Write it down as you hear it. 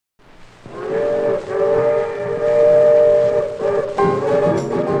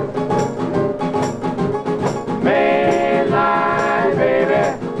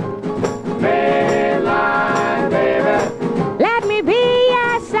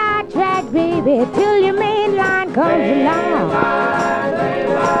baby, till your main line comes along.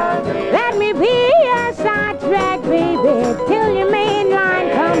 Let me be a sidetrack, baby, till your main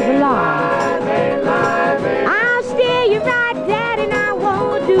line comes along. I'll steer you right, Daddy, and I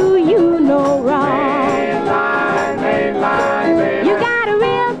won't do you no wrong. You got a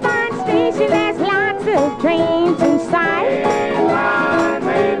real fine station, there's lots of trains inside.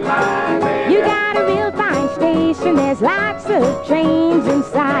 You got a real fine station, there's lots of trains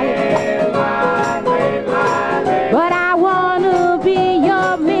inside. But I wanna be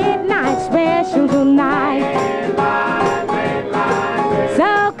your midnight special tonight.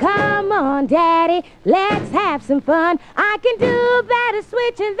 So come on, Daddy, let's have some fun. I can do better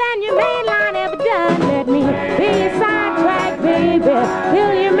switching than your main line ever done. Let me be a sidetrack, baby,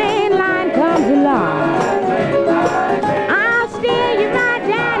 till your main line comes along. I'll steer you right,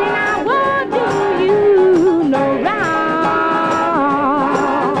 Daddy, and I won't do you no wrong.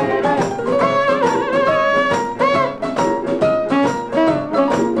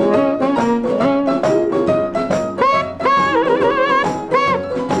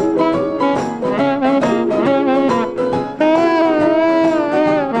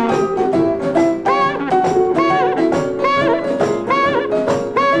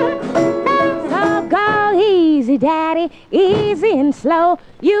 Daddy, easy and slow.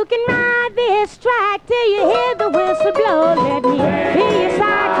 You can ride this track till you hear the whistle blow. Let me be your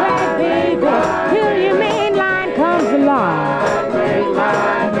sidetrack, baby, till your main line comes along.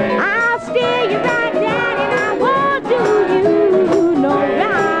 I'll steer you right, Daddy, and I won't do you no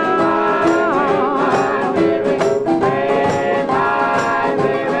wrong.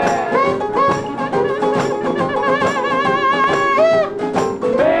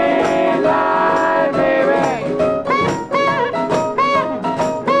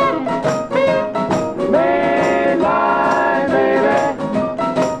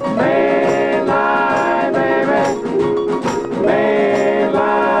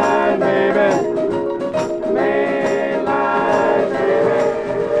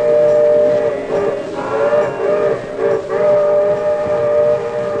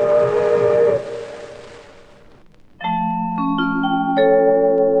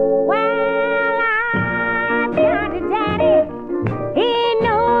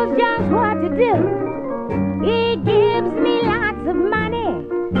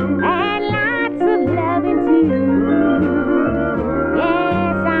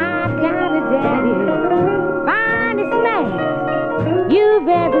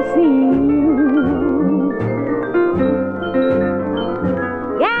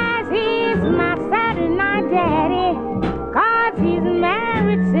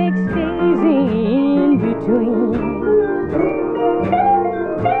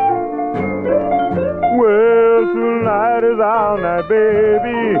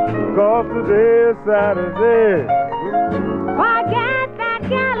 Baby, 'cause today is Saturday. Forget that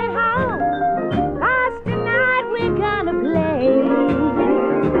girl at home, 'cause tonight we're gonna play.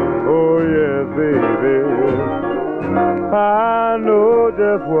 Oh yes, baby, I know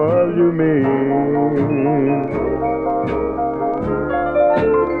just what you mean.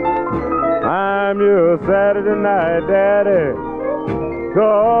 I'm your Saturday night daddy,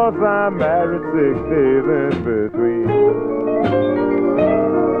 'cause I'm married 6 days in between.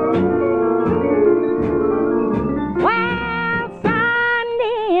 Well,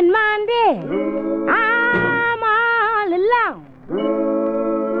 Sunday and Monday, I'm all alone.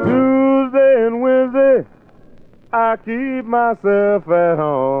 Tuesday and Wednesday, I keep myself at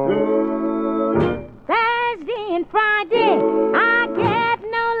home. Thursday and Friday, I get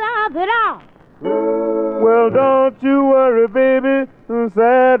no love at all. Well, don't you worry, baby,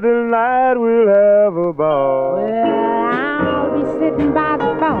 Saturday night we'll have a ball. Well, I'll be sitting by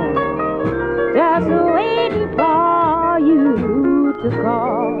the phone, just waiting for you to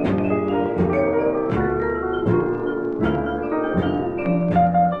call.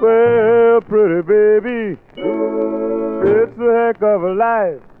 Well, pretty baby, it's a heck of a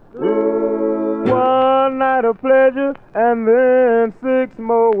life. One night of pleasure and then 6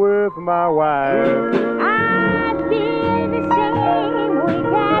 more with my wife. I feel the same way,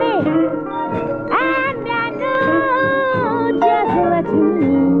 Daddy, and I know just what you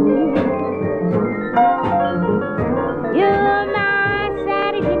mean. You're my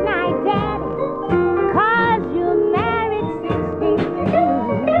Saturday night daddy, 'cause you're married 16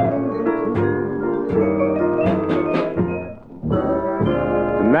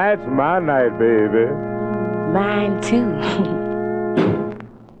 Tonight's my night, baby. Mine too.